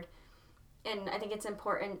board. And I think it's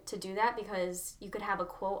important to do that because you could have a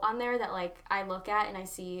quote on there that, like, I look at and I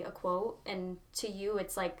see a quote. And to you,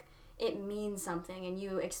 it's like, it means something, and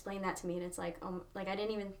you explain that to me, and it's like, like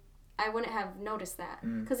I wouldn't have noticed that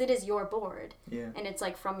because it is your board, and it's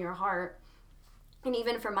like from your heart. And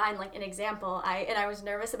even for mine, like an example, I was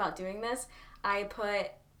nervous about doing this. I put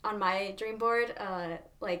on my dream board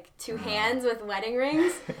like two hands with wedding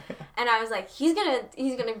rings, and I was like, he's gonna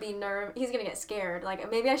get scared. Like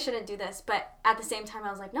maybe I shouldn't do this, but at the same time, I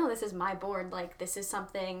was like, no, this is my board. Like this is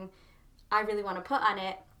something I really want to put on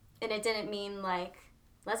it, and it didn't mean like,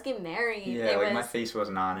 let's get married. Yeah, like my face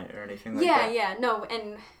wasn't on it or anything like that. Yeah, no,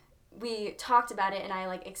 and we talked about it, and I,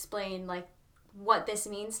 like, explained, like, what this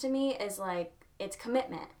means to me is, like, it's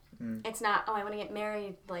commitment. It's not, I want to get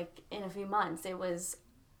married, like, in a few months. It was,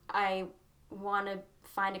 I want to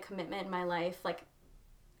find a commitment in my life, like,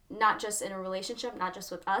 not just in a relationship, not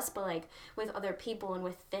just with us, but, like, with other people and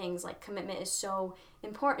with things. Like, commitment is so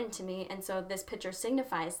important to me, and so this picture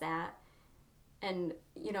signifies that. And,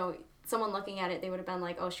 you know, someone looking at it, they would have been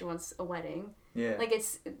like, oh, she wants a wedding. Yeah. Like,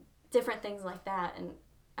 it's different things like that. And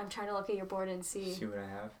I'm trying to look at your board and see what I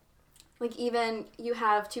have. Like, even you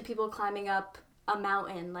have two people climbing up a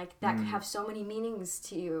mountain. Like, that could have so many meanings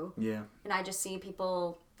to you. Yeah. And I just see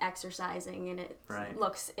people exercising, and it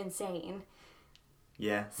looks insane.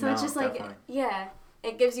 Yeah. So it's just like, definitely.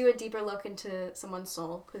 It gives you a deeper look into someone's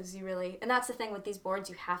soul. Because you really, and that's the thing with these boards,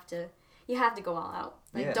 you have to go all out.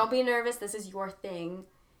 Like, don't be nervous. This is your thing.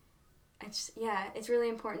 It's really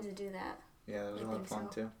important to do that. Yeah, that was a lot of fun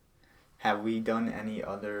too. Have we done any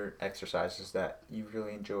other exercises that you've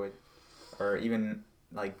really enjoyed? Or even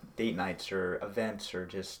like date nights or events or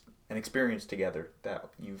just an experience together that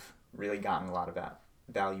you've really gotten a lot of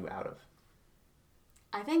value out of?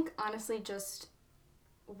 I think honestly just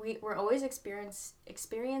we're always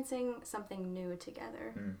experiencing something new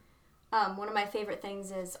together. One of my favorite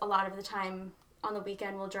things is a lot of the time on the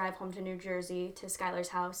weekend we'll drive home to New Jersey to Skylar's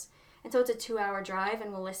house. And so it's a 2-hour drive,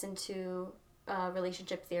 and we'll listen to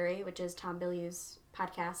Relationship Theory, which is Tom Bilyeu's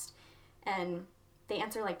podcast. And they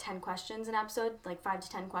answer like 10 questions an episode, like 5 to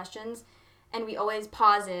 10 questions. And we always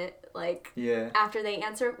pause it, like, after they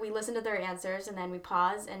answer. We listen to their answers, and then we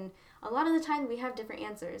pause. And a lot of the time we have different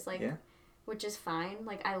answers, like, which is fine.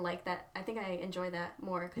 Like, I like that. I think I enjoy that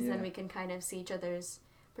more because then we can kind of see each other's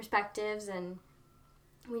perspectives, and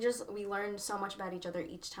we learn so much about each other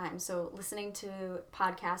each time. So listening to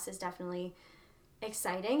podcasts is definitely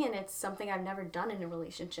exciting, and it's something I've never done in a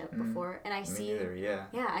relationship before. And I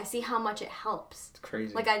see how much it helps. It's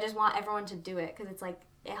crazy. Like, I just want everyone to do it because it's like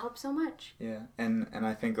it helps so much. Yeah, and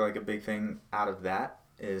I think like a big thing out of that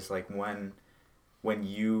is like when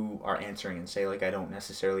you are answering and say like I don't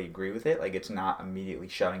necessarily agree with it, like it's not immediately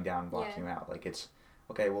shutting down, blocking you out. Like it's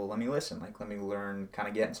okay, well, let me listen. Like, let me learn, kind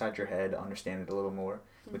of get inside your head, understand it a little more,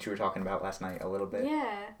 which you were talking about last night a little bit.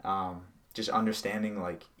 Yeah. Just understanding,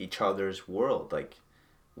 like, each other's world. Like,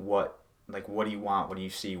 what do you want? What do you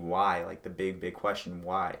see? Why? Like, the big question,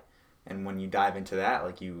 why? And when you dive into that,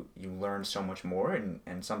 like, you learn so much more,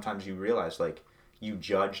 and sometimes you realize, like, you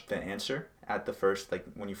judged the answer at the first, like,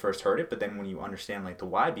 when you first heard it, but then when you understand, like, the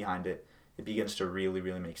why behind it, it begins to really,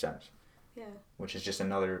 really make sense. Yeah. Which is just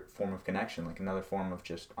another form of connection, like another form of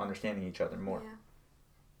just understanding each other more.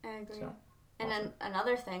 Yeah, I agree. So, and awesome. then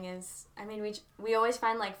another thing is, I mean, we always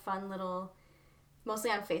find like fun little,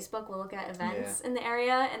 mostly on Facebook, we'll look at events in the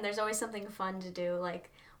area, and there's always something fun to do.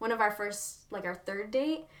 Like one of our first, like our third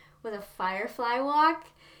date was a firefly walk.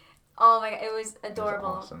 Oh my god, it was adorable.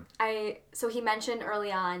 It was awesome. So he mentioned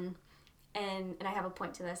early on, and I have a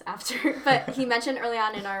point to this after, but he mentioned early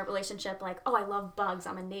on in our relationship, like, oh, I love bugs.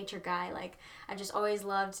 I'm a nature guy. Like, I've just always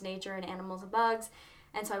loved nature and animals and bugs.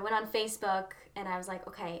 And so I went on Facebook, and I was like,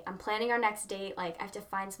 okay, I'm planning our next date. Like, I have to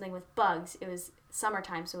find something with bugs. It was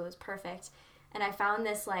summertime, so it was perfect. And I found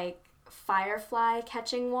this, like, firefly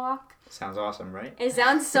catching walk. Sounds awesome, right? It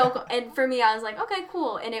sounds so cool. And for me, I was like, okay,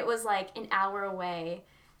 cool. And it was, like, an hour away.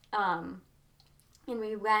 And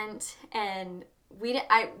we went, and we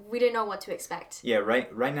didn't know what to expect. Yeah,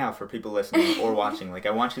 right now for people listening or watching, like,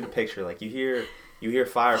 I want you to picture, like, you hear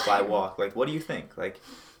firefly walk, like, what do you think? Like,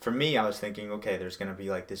 for me, I was thinking, okay, there's gonna be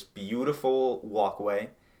like this beautiful walkway,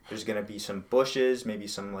 there's gonna be some bushes, maybe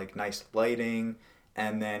some like nice lighting,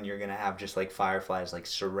 and then you're gonna have just like fireflies like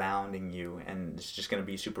surrounding you, and it's just gonna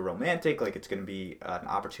be super romantic, like it's gonna be an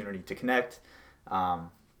opportunity to connect.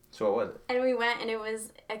 So what was it? And we went, and it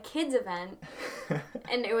was a kids event,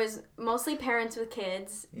 and it was mostly parents with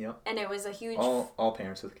kids. Yep. And it was a huge all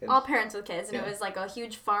parents with kids. All parents with kids, and Yeah. it was like a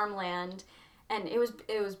huge farmland, and it was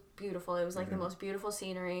beautiful. It was like the most beautiful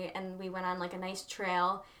scenery, and we went on like a nice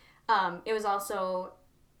trail. It was also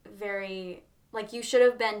very like you should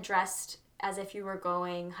have been dressed as if you were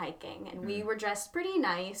going hiking, and we were dressed pretty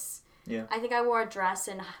nice. Yeah. I think I wore a dress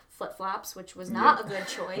and flip-flops, which was not a good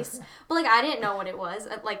choice. But like I didn't know what it was.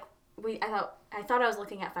 Like I thought I was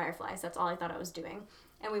looking at fireflies. That's all I thought I was doing.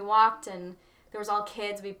 And we walked, and there was all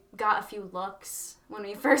kids. We got a few looks when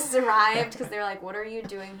we first arrived because they were like, "What are you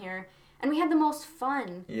doing here?" And we had the most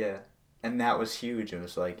fun. Yeah. And that was huge. It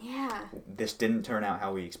was like, this didn't turn out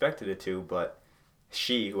how we expected it to, but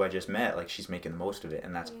she, who I just met, like, she's making the most of it,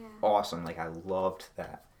 and that's awesome. Like, I loved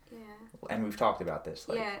that. Yeah. And we've talked about this.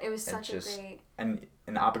 Like, yeah, it was such a great... And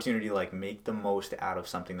an opportunity to, like, make the most out of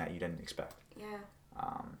something that you didn't expect. Yeah.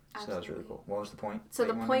 So that was really cool. What was the point? So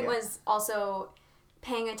the point was also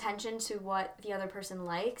paying attention to what the other person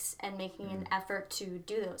likes and making an effort to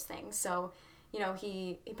do those things. So... You know,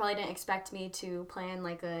 he probably didn't expect me to plan,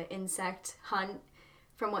 like, a insect hunt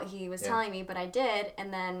from what he was telling me, but I did.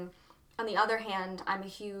 And then, on the other hand, I'm a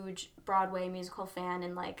huge Broadway musical fan,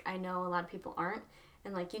 and, like, I know a lot of people aren't.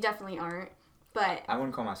 And, like, you definitely aren't. But... I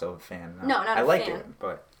wouldn't call myself a fan. No, not a fan. I liked it,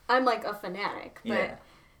 but... I'm, like, a fanatic. But,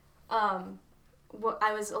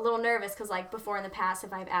 I was a little nervous because, like, before in the past,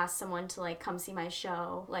 if I've asked someone to, like, come see my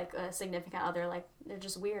show, like, a significant other, like, they're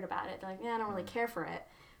just weird about it. They're like, yeah, I don't really care for it.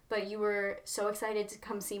 But you were so excited to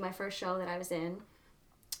come see my first show that I was in.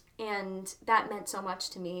 And that meant so much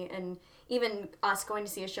to me. And even us going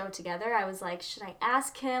to see a show together, I was like, should I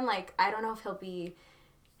ask him? Like, I don't know if he'll be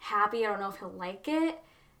happy. I don't know if he'll like it.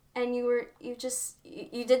 And you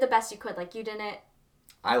did the best you could. Like, you didn't...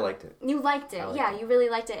 I liked it. You liked it. Yeah, you really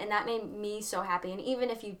liked it. And that made me so happy. And even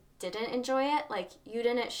if you didn't enjoy it, like, you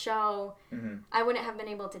didn't show... I wouldn't have been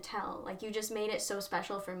able to tell. Like, you just made it so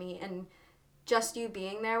special for me. And... just you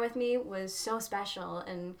being there with me was so special,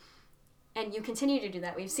 and you continue to do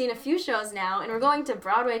that. We've seen a few shows now, and we're going to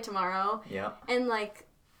Broadway tomorrow. Yeah. And, like,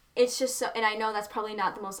 it's just so... And I know that's probably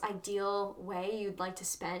not the most ideal way you'd like to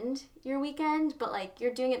spend your weekend, but, like,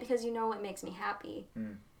 you're doing it because you know what makes me happy.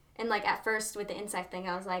 And, like, at first with the insect thing,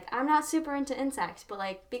 I was like, I'm not super into insects, but,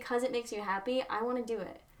 like, because it makes you happy, I want to do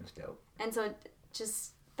it. That's dope. And so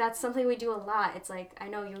just... that's something we do a lot. It's like, I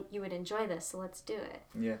know you would enjoy this, so let's do it.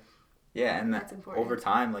 Yeah. Yeah, and that's important. Over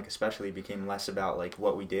time, like, especially became less about, like,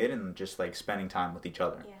 what we did and just, like, spending time with each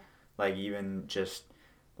other. Yeah. Like, even just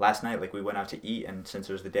last night, like, we went out to eat, and since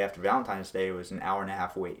it was the day after Valentine's Day, it was an hour and a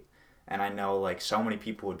half wait. And I know, like, so many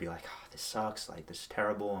people would be like, oh, this sucks, like, this is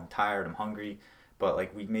terrible, I'm tired, I'm hungry. But,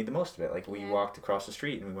 like, we made the most of it. Like, we walked across the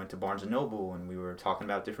street, and we went to Barnes & Noble, and we were talking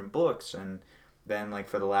about different books, and then, like,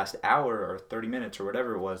 for the last hour or 30 minutes or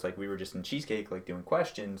whatever it was, like, we were just in Cheesecake, like, doing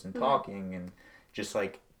questions and talking and just,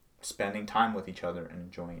 like, spending time with each other and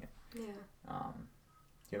enjoying it. Yeah.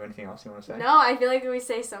 Do you have anything else you want to say? No, I feel like we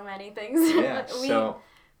say so many things. Yeah, so...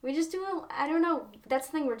 We just do, I don't know, that's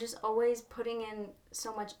the thing, we're just always putting in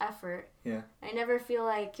so much effort. Yeah. I never feel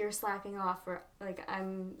like you're slacking off or like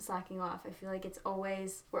I'm slacking off. I feel like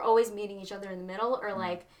we're always meeting each other in the middle, or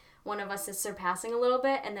like one of us is surpassing a little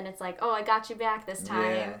bit and then it's like, oh, I got you back this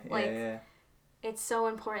time. It's so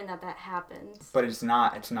important that happens. But it's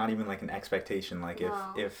not even like an expectation. Like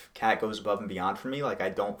No. if Kat goes above and beyond for me, like I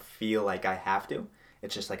don't feel like I have to.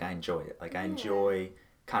 It's just like I enjoy it. Like I enjoy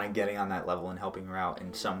kind of getting on that level and helping her out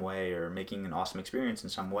in some way or making an awesome experience in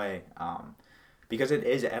some way. Because it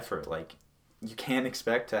is effort. Like you can't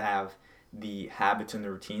expect to have the habits and the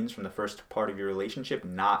routines from the first part of your relationship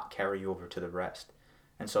not carry over to the rest.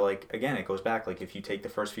 And so like again, it goes back, like if you take the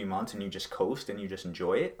first few months and you just coast and you just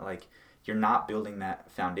enjoy it, like you're not building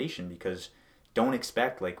that foundation, because don't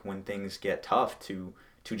expect like when things get tough to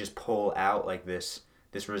just pull out like this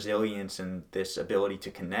resilience and this ability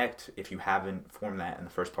to connect if you haven't formed that in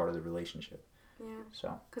the first part of the relationship. Yeah.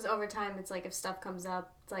 So. Because over time, it's like if stuff comes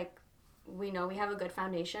up, it's like we know we have a good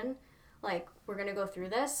foundation. Like we're gonna go through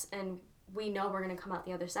this, and we know we're gonna come out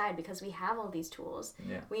the other side because we have all these tools.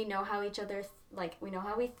 Yeah. We know how each other we know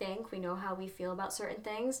how we think. We know how we feel about certain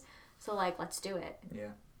things. So like, let's do it. Yeah.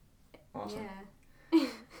 Awesome. Yeah.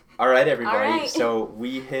 All right, everybody. All right. So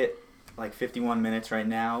we hit like 51 minutes right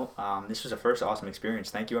now. This was a first awesome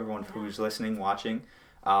experience. Thank you, everyone who's listening, watching.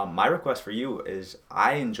 My request for you is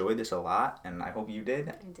I enjoyed this a lot, and I hope you did.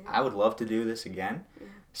 I did. I would love to do this again. Yeah.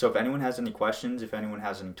 So if anyone has any questions, if anyone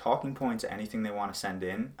has any talking points, anything they want to send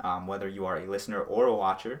in, whether you are a listener or a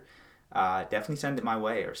watcher, definitely send it my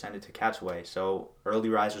way or send it to Kat's way. So Early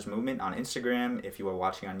Risers Movement on Instagram. If you are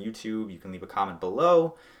watching on YouTube, you can leave a comment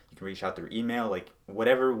below. You can reach out through email, like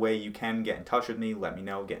whatever way you can get in touch with me, let me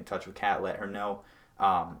know. Get in touch with Kat, let her know.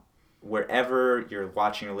 Wherever you're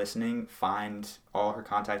watching or listening, find all her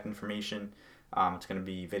contact information. It's going to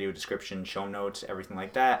be video description, show notes, everything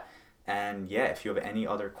like that. And yeah, if you have any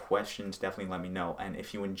other questions, definitely let me know. And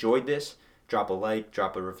if you enjoyed this, drop a like,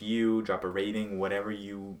 drop a review, drop a rating, whatever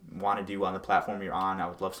you want to do on the platform you're on. I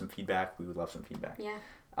would love some feedback. We would love some feedback. Yeah.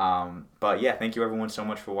 But yeah, thank you everyone so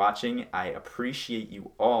much for watching. I appreciate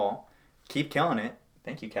you all. Keep killing it.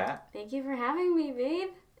 Thank you, Kat. Thank you for having me, babe.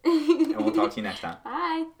 And we'll talk to you next time.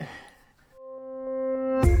 Bye.